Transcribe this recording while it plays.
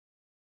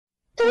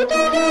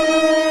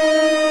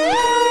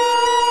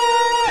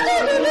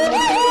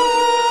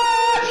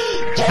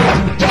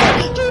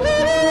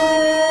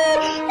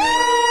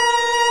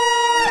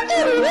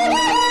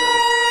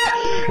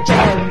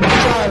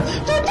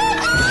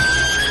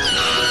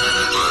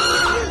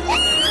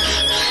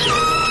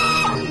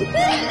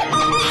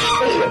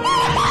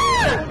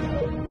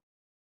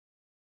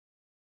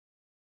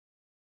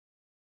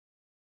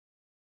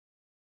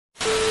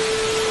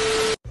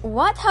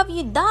What have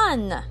you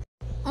done?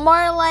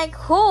 More like,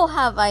 who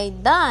have I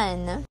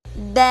done?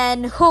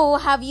 Then who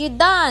have you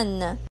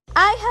done?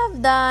 I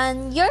have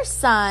done your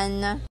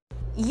son.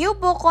 You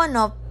buko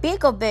no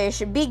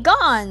pico-bish, be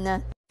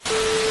gone.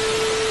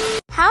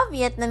 How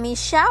Vietnamese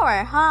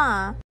shower,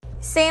 huh?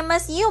 Same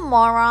as you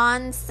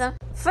morons.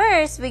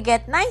 First, we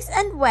get nice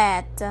and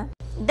wet.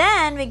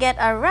 Then, we get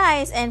our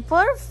rice and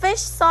pour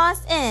fish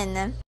sauce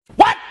in.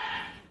 What?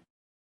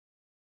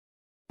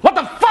 What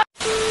the fuck?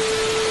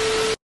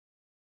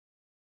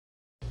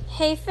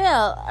 Hey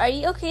Phil, are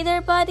you okay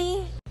there,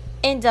 buddy?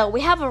 Indo,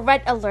 we have a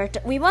red alert.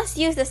 We must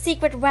use the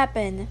secret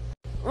weapon.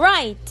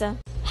 Right.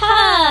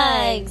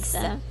 Hugs.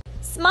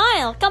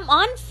 Smile. Come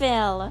on,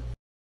 Phil.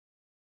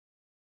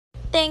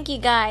 Thank you,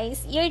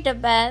 guys. You're the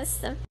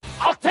best.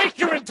 I'll take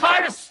your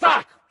entire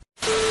stock!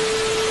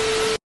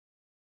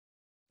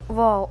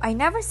 Whoa, I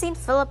never seen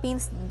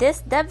Philippines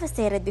this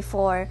devastated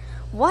before.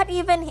 What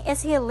even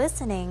is he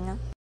listening?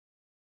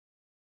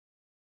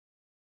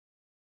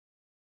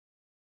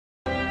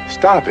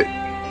 Stop it.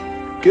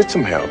 Get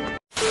some help.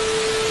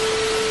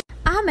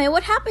 Ame,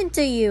 what happened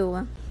to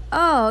you?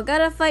 Oh,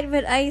 got a fight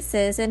with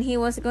ISIS and he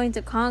was going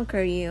to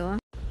conquer you.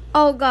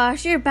 Oh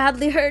gosh, you're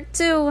badly hurt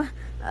too.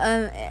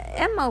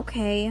 I'm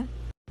okay.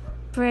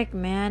 Frick,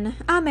 man.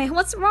 Ame,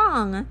 what's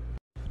wrong?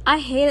 I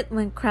hate it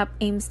when crap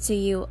aims to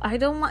you. I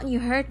don't want you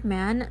hurt,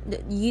 man.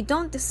 You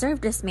don't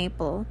deserve this,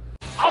 Maple.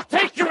 I'll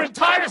take your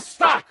entire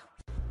stock!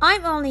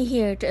 I'm only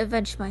here to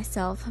avenge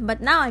myself,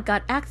 but now I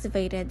got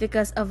activated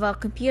because of a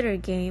computer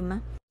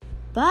game.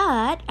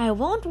 But I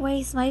won't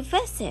waste my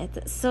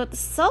visit, so to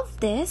solve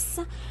this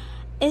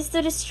is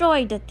to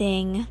destroy the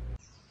thing.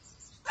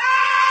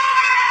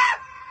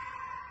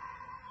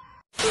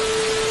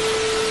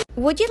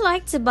 Would you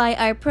like to buy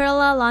our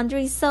Perla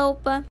laundry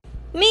soap?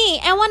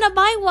 Me, I wanna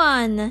buy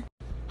one!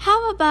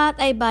 How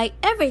about I buy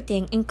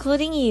everything,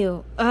 including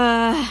you?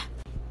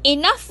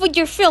 Enough with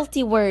your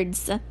filthy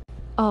words!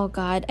 Oh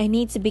god, I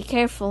need to be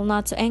careful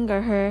not to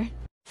anger her.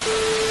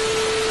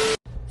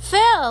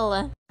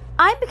 Phil!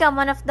 I become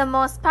one of the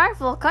most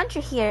powerful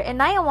country here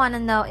and I wanna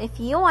know if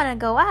you wanna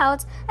go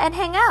out and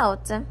hang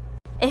out.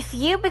 If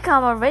you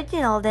become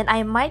original, then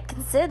I might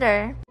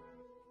consider.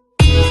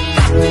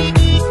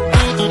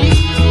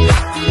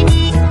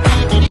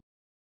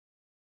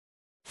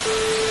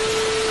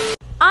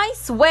 I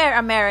swear,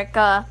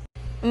 America,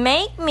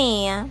 make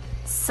me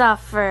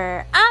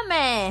suffer.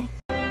 Ame!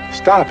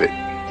 Stop it.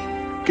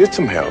 Get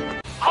some help.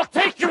 I'll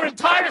take your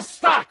entire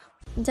stock!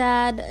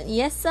 Dad,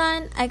 yes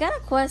son, I got a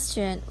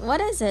question. What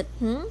is it,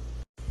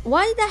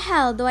 Why the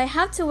hell do I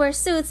have to wear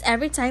suits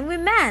every time we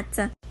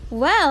met?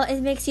 Well,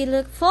 it makes you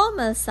look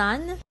formal,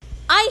 son.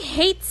 I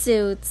hate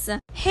suits.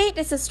 Hate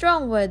is a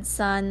strong word,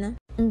 son.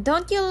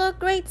 Don't you look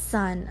great,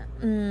 son?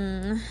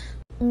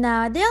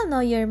 Now they'll know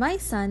you're my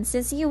son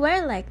since you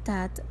wear like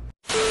that.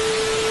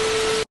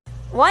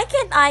 Why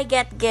can't I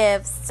get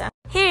gifts?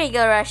 Here you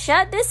go,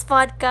 Russia. This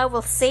vodka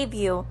will save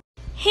you.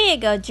 Here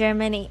you go,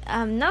 Germany.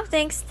 No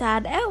thanks,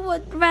 Dad. I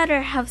would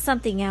rather have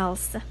something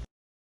else.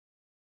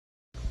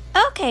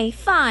 Okay,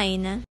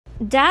 fine.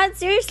 Dad,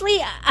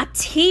 seriously? A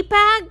tea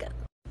bag?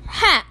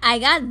 Ha! I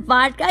got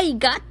vodka, you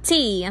got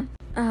tea.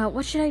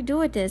 What should I do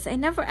with this? I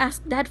never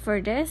asked Dad for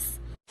this.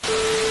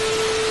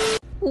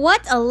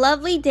 What a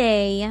lovely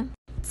day.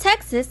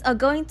 Texas are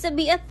going to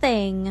be a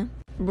thing.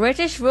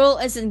 British rule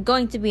isn't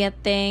going to be a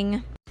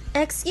thing.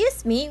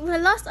 Excuse me, we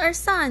lost our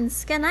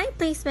sons. Can I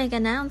please make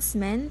an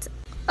announcement?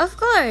 Of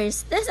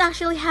course, this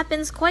actually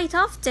happens quite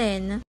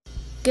often.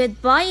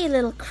 Goodbye, you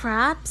little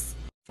craps.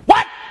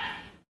 What?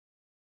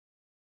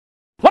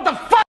 What the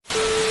fuck?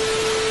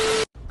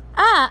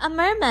 Ah, a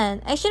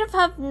merman. I should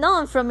have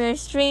known from your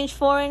strange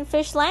foreign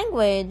fish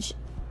language.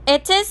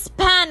 It is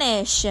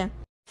Spanish.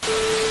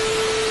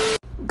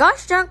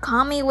 Gosh darn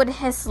call me with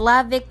his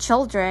Slavic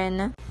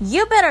children.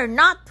 You better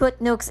not put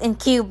nukes in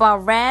Cuba,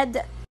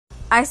 Red.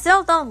 I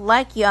still don't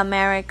like you,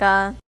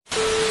 America.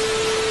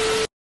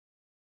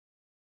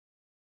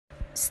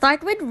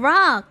 Start with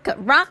rock.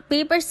 Rock,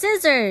 paper,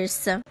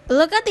 scissors.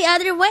 Look at the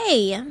other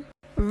way.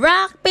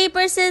 Rock,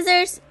 paper,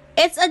 scissors.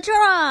 It's a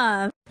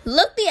draw.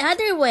 Look the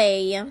other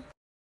way.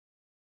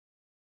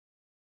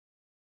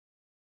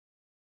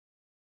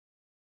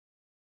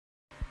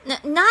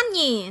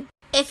 Nani,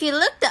 if you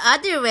look the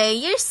other way,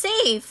 you're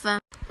safe.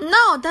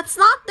 No, that's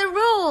not the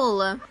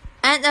rule.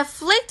 And a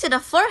flick to the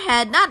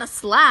forehead, not a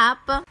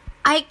slap.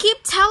 I keep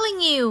telling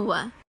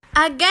you.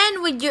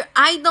 Again with your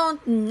I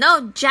don't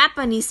know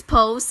Japanese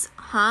pose,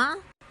 huh?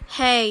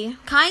 Hey,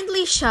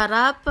 kindly shut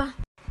up.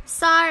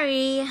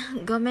 Sorry,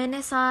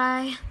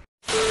 gomenasai.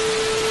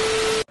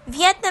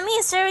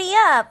 Vietnamese, hurry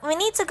up! We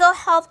need to go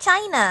help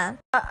China.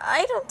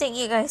 I don't think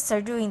you guys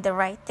are doing the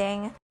right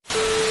thing.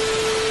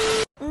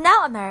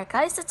 Now,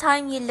 America, is the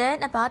time you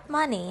learn about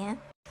money.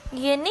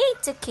 You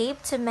need to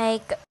keep to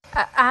make...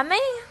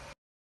 Ame?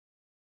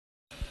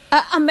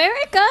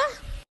 America?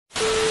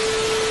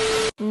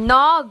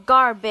 No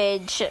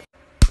garbage.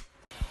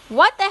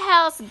 What the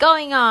hell's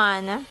going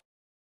on?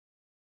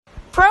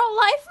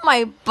 Pro-life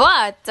my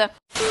butt!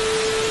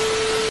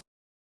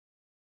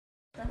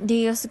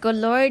 Diyos ko,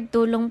 Lord,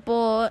 tulong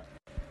po.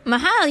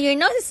 Mahal, your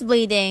nose is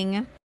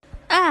bleeding.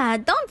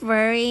 Don't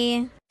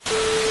worry.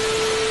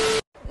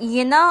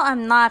 You know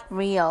I'm not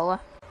real.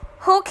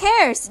 Who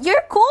cares?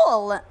 You're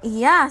cool.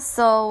 Yeah,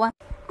 so...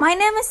 My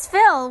name is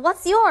Phil.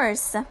 What's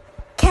yours?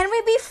 Can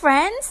we be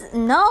friends?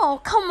 No,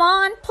 come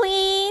on,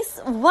 please.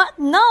 What?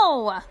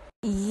 No.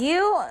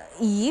 You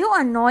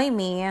annoy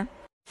me.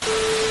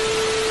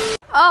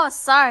 Oh,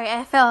 sorry,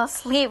 I fell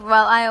asleep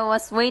while I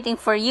was waiting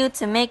for you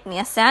to make me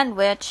a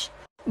sandwich.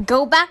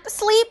 Go back to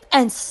sleep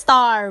and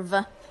starve.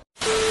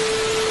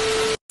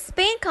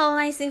 Spain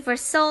colonizing for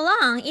so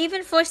long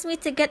even forced me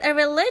to get a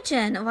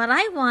religion, what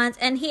I want,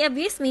 and he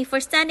abused me for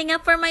standing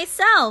up for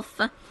myself.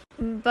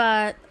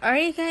 But are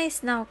you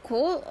guys now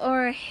cool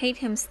or hate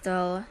him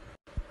still?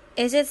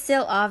 Is it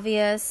still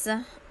obvious?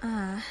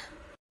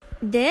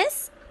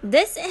 This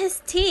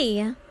is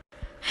tea.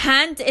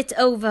 Hand it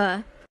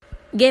over.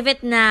 Give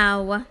it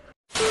now.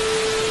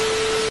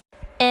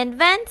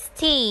 Invent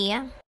tea.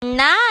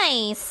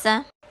 Nice.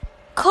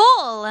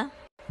 Cool.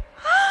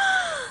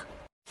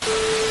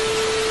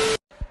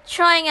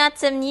 Trying out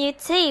some new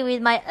tea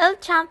with my old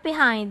champ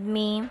behind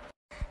me.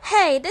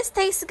 Hey, this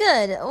tastes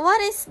good.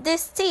 What is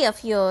this tea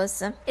of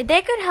yours?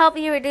 They could help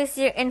you reduce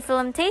your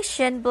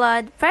inflammation,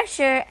 blood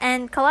pressure,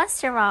 and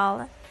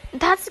cholesterol.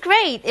 That's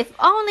great. If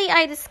only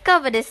I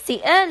discovered this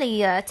tea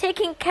earlier,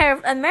 taking care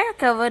of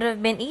America would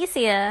have been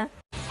easier.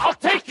 I'll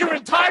take your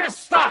entire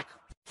stock!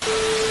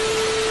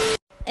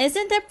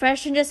 Isn't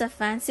depression just a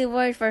fancy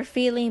word for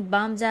feeling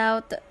bummed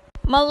out?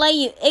 Malay,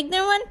 you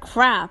ignorant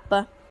crap.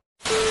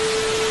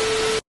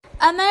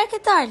 America,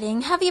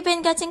 darling, have you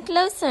been getting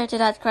closer to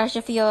that crush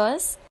of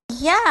yours?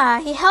 Yeah,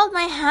 he held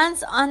my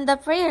hands on the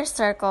prayer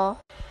circle.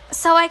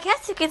 So I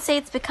guess you can say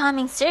it's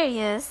becoming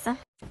serious.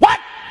 What?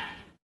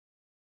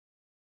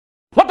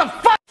 What the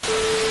fuck?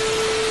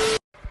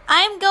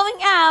 I'm going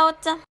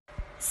out.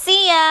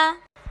 See ya.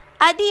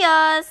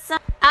 Adios.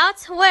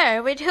 Out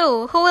where? With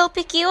who? Who will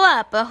pick you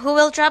up? Who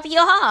will drop you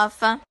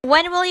off?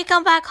 When will you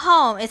come back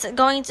home? Is it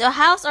going to a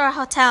house or a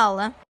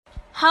hotel?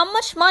 How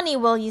much money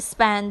will you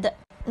spend?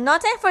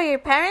 Nothing for your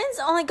parents?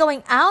 Only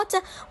going out?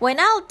 When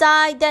I'll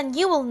die, then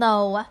you will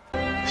know.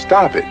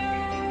 Stop it.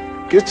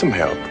 Get some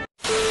help.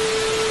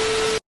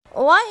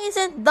 Why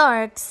isn't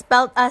dark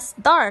spelled as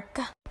dark?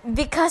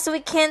 Because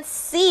we can't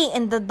see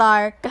in the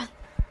dark.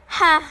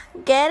 Ha,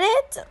 get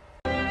it?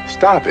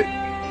 Stop it.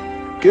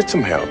 Get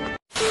some help.